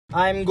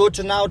I'm go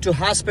to now to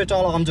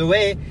hospital on the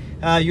way.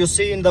 You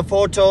see in the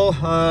photo,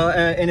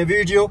 in a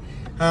video,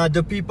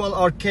 the people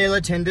are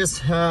killed in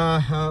this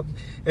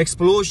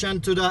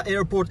explosion to the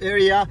airport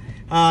area.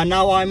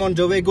 Now I'm on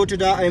the way go to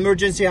the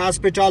emergency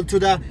hospital, to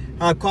the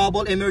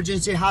Kabul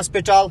emergency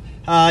hospital.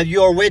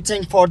 You're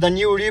waiting for the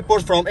new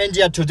report from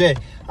India today.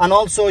 And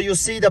also you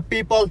see the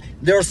people,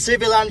 they're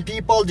civilian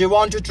people, they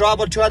want to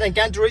travel to other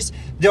countries.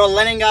 They're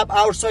lining up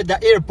outside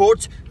the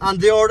airport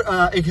and they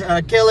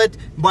are killed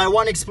by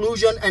one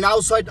explosion and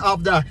outside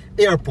of the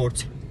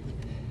airport.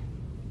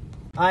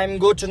 I'm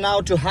go to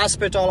now to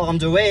hospital on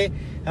the way.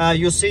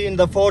 You see in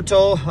the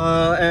photo,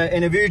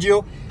 in a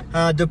video,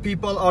 the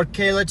people are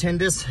killed in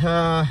this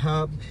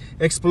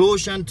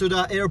explosion to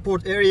the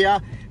airport area.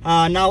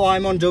 Now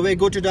I'm on the way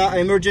go to the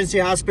emergency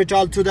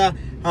hospital, to the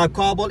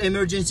Kabul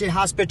emergency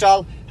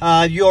hospital.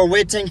 You're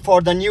waiting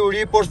for the new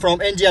report from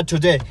India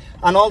today.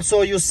 And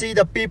also you see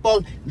the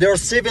people, they're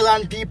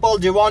civilian people,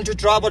 they want to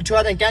travel to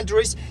other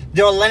countries.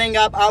 They're lining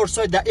up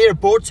outside the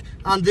airport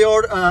and they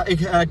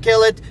are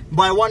killed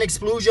by one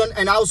explosion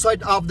and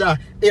outside of the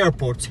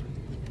airport.